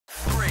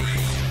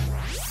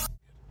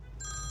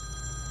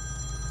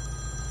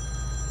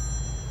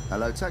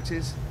Hello,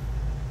 taxis.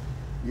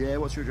 Yeah,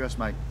 what's your address,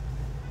 mate?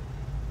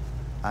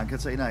 And can I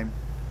say your name?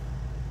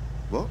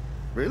 What?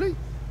 Really?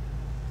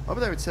 I'll be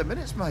there in 10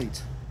 minutes,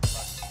 mate.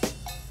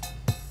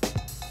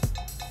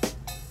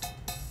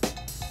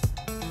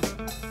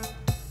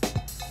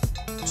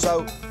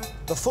 So,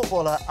 the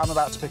footballer I'm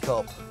about to pick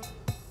up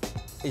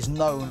is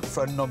known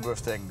for a number of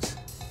things.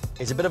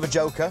 He's a bit of a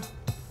joker.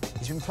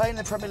 He's been playing in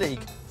the Premier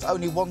League for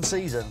only one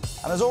season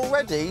and has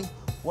already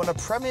won a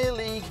Premier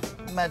League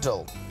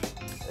medal.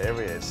 Here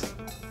he is.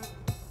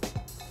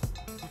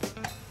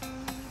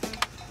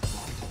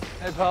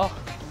 Hey, pal.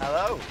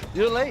 Hello.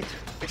 You're late.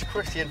 It's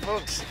Christian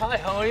Fuchs. Hi,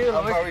 how are you?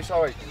 I'm very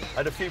sorry. I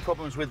had a few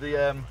problems with the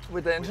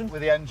engine?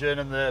 with the engine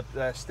and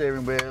the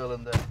steering wheel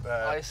and the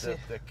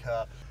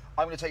car.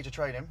 I'm going to take you to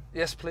training.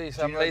 Yes, please.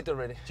 I'm late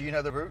already. Do you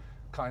know the route?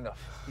 Kind of.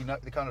 You know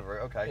the kind of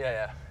route? Okay.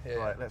 Yeah.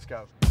 Right, let's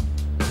go.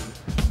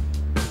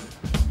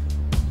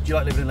 Do you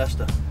like living in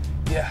Leicester?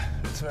 Yeah,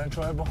 it's very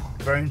enjoyable.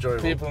 Very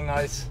enjoyable. People are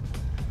nice.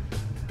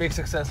 Big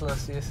success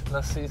last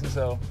season,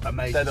 so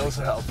amazing. That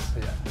also helps.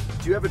 Yeah.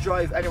 Do you ever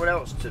drive anyone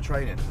else to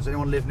training? Does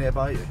anyone live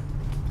nearby you?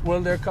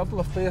 Well, there are a couple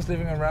of players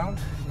living around.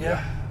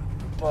 Yeah.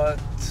 But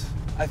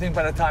I think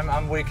by the time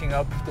I'm waking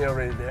up, they're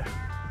already there.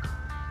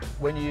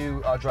 When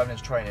you are driving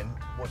into training,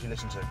 what do you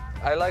listen to?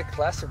 I like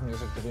classic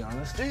music, to be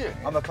honest. Do you?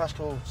 Yeah. I'm a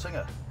classical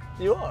singer.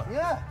 You are?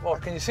 Yeah. Well,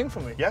 can you sing for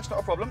me? Yes,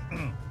 not a problem.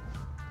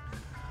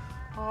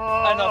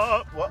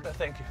 Enough. What?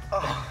 Thank you.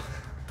 Oh.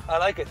 I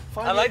like it.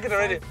 I like it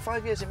already.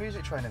 5 years of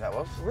music training, that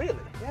was. Really?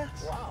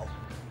 Yes. Wow.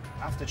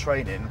 After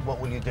training, what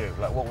will you do?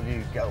 Like, what will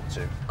you get up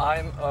to?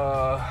 I'm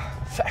a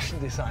fashion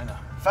designer.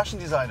 Fashion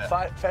designer?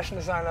 Fashion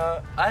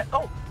designer.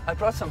 I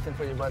brought something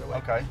for you, by the way.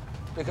 Okay.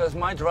 Because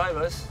my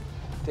drivers,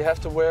 they have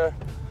to wear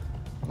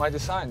my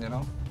design, you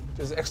know.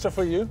 This is extra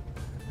for you.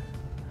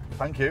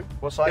 Thank you.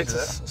 What size is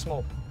it? It's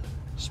small.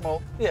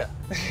 Small? Yeah.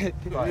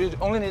 Right. You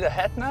only need a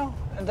hat now,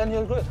 and then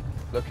you're good.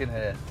 Look in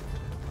here.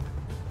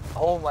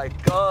 Oh my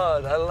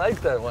God, I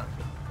like that one.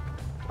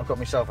 I've got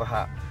myself a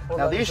hat. Well,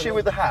 now, the issue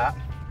with the hat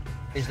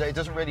is that it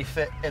doesn't really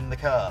fit in the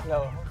car.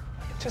 No.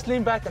 Just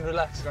lean back and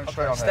relax.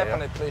 Okay, step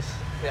on it, please.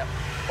 Yeah.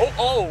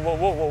 Oh,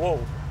 whoa.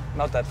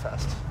 Not that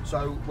fast.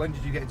 So, when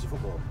did you get into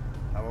football?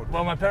 How old?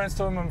 Well, my parents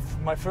told me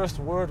my first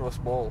word was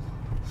ball.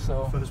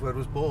 So. First word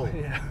was ball?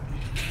 Yeah.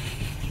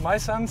 My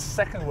son's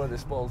second word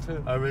is ball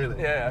too. Oh,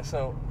 really? Yeah,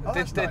 so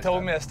they nice,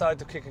 told me I started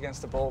to kick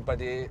against the ball by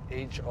the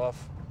age of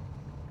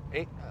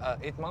 8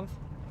 months.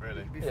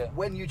 Really? Yeah.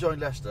 When you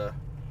joined Leicester...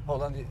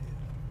 Hold on.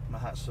 My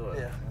hat's sort of...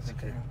 Yeah.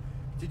 Thank you.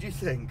 Did you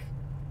think,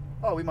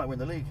 oh, we might win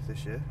the league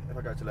this year if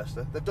I go to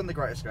Leicester? They've done the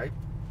Great Escape.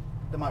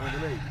 They might win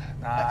the league.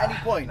 Nah, At any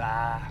point?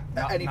 Nah.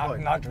 At any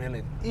point? Not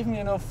really.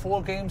 Even,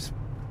 4 games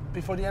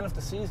before the end of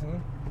the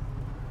season,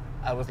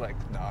 I was like,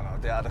 no,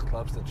 there are other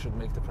clubs that should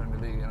make the Premier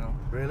League, you know.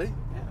 Really?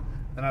 Yeah.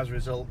 And as a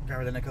result,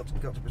 Gary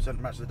Lineker got to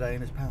present Match of the Day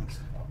in his pants.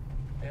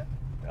 Yeah.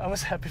 I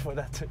was happy for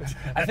that too.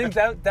 I think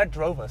that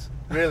drove us.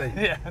 Really?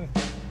 Yeah.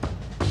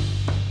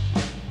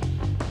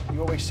 You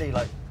always see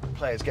like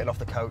players getting off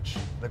the coach,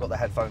 they've got their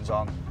headphones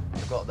on,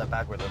 they've got their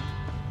bag with them.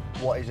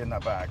 What is in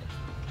that bag?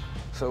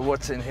 So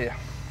what's in here?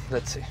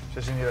 Let's see.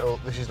 Just in your little,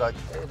 this is like...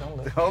 Hey, don't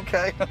look.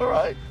 Okay, all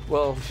right.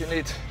 Well, if you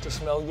need to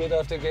smell good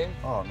after a game.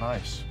 Oh,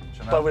 nice.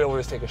 But we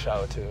always take a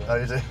shower too. Oh,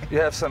 is it? You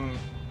have some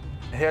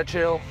hair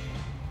gel.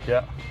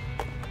 Yeah.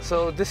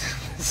 So this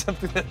is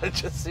something that I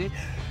just see.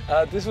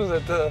 This was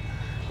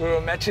we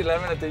were match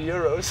 11 at the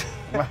Euros.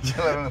 Match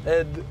 11.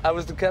 And I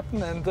was the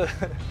captain, and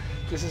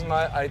this is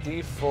my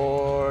ID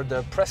for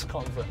the press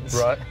conference.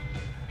 Right.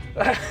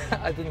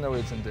 I didn't know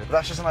it's in there.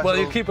 That's just a nice well,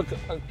 little, you keep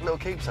a little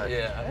keepsake.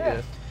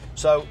 Yeah.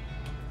 So,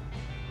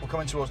 we're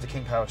coming towards the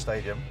King Power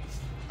Stadium.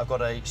 I've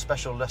got a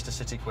special Leicester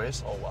City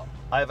quiz. Oh, wow.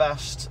 I've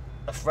asked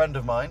a friend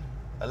of mine,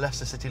 a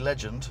Leicester City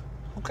legend.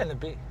 Who can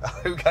it be?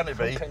 Who can it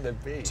be? Who can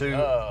it be?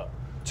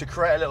 To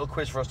create a little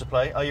quiz for us to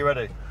play. Are you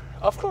ready?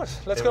 Of course.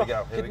 Let's Here go. we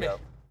go. Here we go.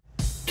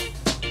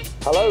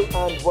 Hello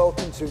and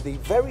welcome to the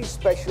very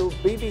special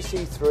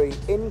BBC Three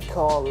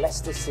in-car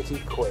Leicester City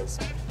quiz.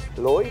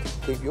 Lloyd,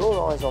 keep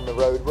your eyes on the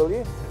road, will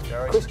you?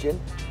 Gary. Christian,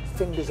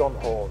 fingers on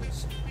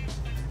horns.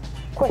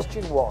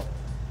 Question 1.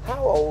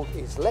 How old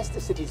is Leicester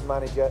City's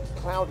manager,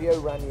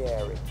 Claudio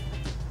Ranieri?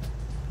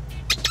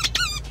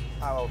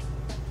 How old?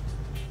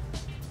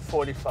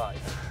 45.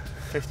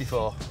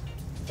 54.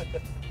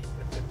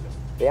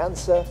 The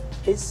answer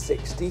is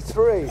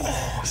 63.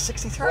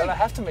 63? Well, I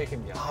have to make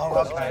him young. Oh,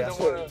 I okay. don't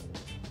wanna...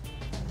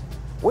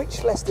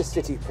 Which Leicester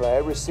City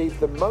player received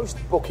the most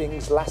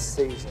bookings last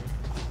season?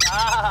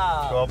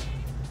 Rob.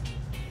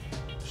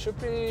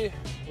 Should be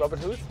Robert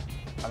Huth.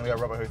 I'm going to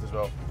go Robert Huth as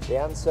well. The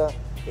answer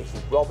is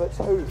Robert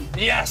Huth.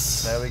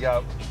 Yes! There we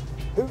go.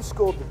 Who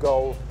scored the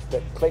goal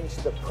that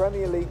clinched the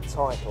Premier League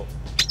title?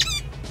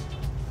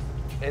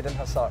 Eden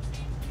Hazard.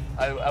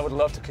 I would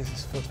love to kiss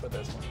his foot for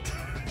this one.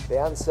 The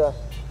answer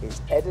is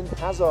Eden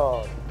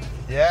Hazard.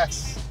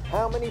 Yes.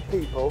 How many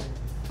people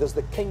does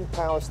the King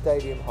Power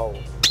Stadium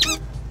hold?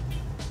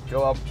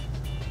 Go on.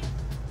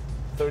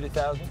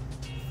 30,000?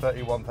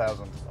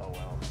 31,000. Oh,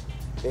 wow.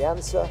 The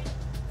answer,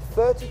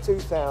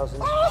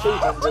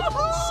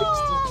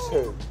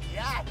 32,262.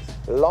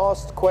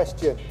 Last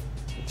question.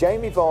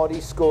 Jamie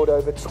Vardy scored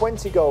over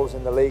 20 goals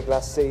in the league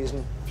last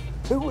season.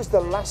 Who was the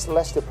last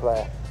Leicester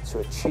player to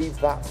achieve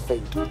that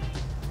feat? I'm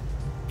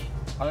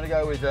going to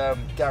go with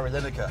Gary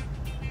Lineker.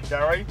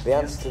 Gary? The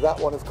answer to that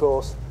one, of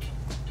course,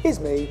 is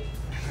me.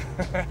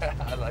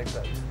 I like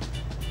that.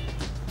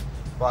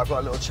 Well, I've got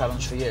a little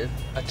challenge for you.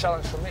 A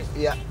challenge for me?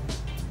 Yeah.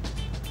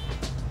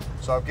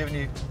 So I've given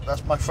you,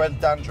 that's my friend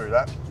Dan drew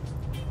that.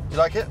 You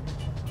like it?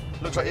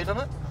 Looks like you've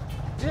done it?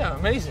 Yeah,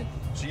 amazing.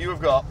 So you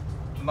have got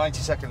 90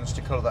 seconds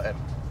to colour that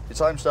in. Your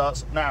time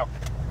starts now.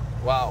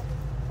 Wow,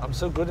 I'm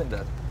so good in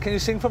that. Can you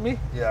sing for me?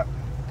 Yeah.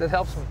 That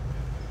helps me.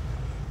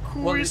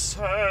 Qui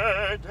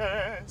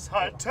sedes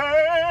ad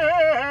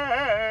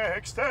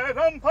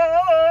texterem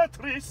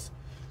patris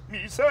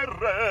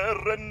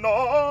miserere nobis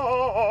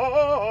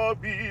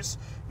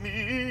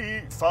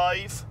mi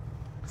 5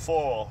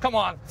 4 Come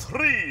on.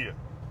 3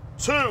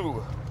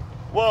 2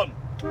 1.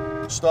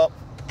 Stop.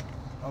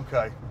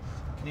 Okay.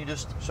 Can you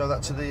just show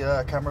that to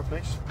the camera,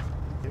 please?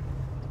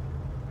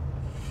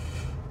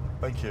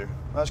 Thank you.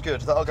 That's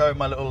good. That'll go in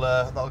my little.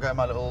 That'll go in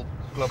my little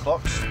glove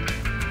box.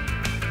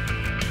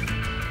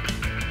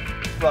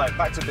 Right,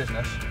 back to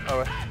business. All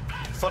right.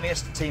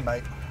 Funniest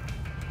teammate.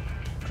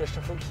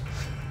 Christian Fuchs.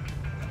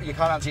 You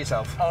can't answer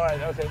yourself. All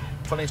right, okay.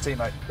 Funniest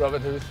teammate.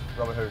 Robert Huth.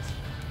 Robert Huth.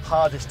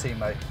 Hardest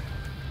teammate.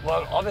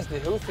 Well, obviously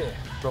Huth here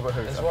Robert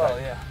Huth. as okay. well,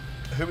 yeah.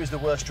 Who is the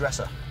worst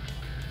dresser?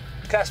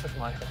 Casper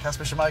Schmeichel.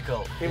 Casper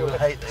Schmeichel. He will will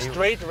hate.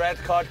 straight red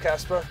card,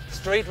 Casper.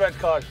 Straight red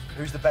card.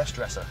 Who's the best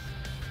dresser?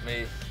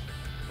 Me.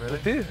 Really?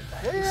 You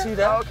Yeah, see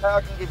that? Okay,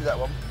 I can give you that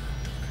one.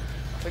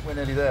 I think we're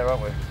nearly there,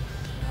 aren't we?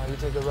 Now you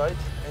take a right,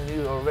 and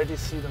you already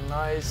see the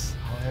nice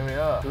Oh, here we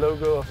are.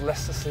 logo of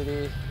Leicester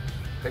City,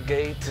 the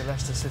gate. The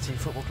Leicester City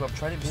Football Club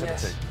training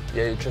facility. Yes.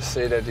 Yeah, you just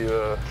say that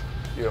you're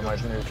my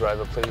new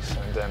driver, please,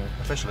 and then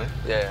Officially.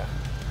 yeah.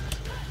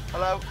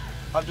 Hello.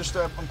 I'm just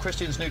I'm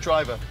Christian's new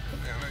driver.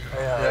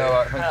 Yeah. All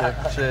right,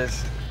 thank you.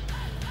 Cheers.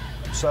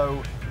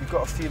 So you've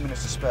got a few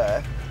minutes to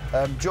spare. Do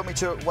you want me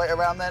to wait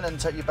around then and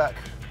take you back?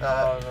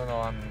 No,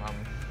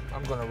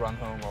 I'm gonna run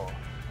home, or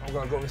I'm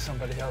gonna go with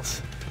somebody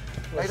else.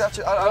 You'd have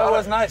to- It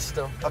was nice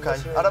though. It Okay,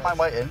 was really I don't mind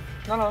nice. waiting.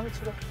 No, it's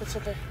okay. It's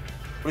okay.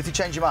 But if you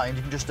change your mind,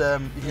 you can just Yeah.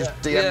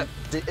 DM.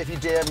 If you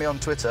DM me on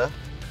Twitter,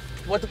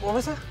 What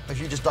was that? if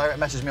you just direct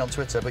message me on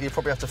Twitter, but you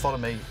probably have to follow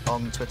me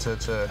on Twitter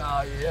to.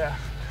 Oh yeah.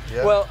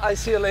 Yeah. Well, I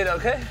see you later.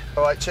 Okay.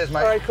 All right, cheers, mate.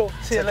 All right, cool.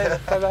 See you Take later.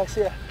 care. Bye bye.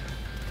 See ya.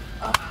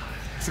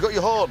 Forgot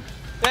your horn.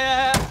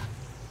 Yeah.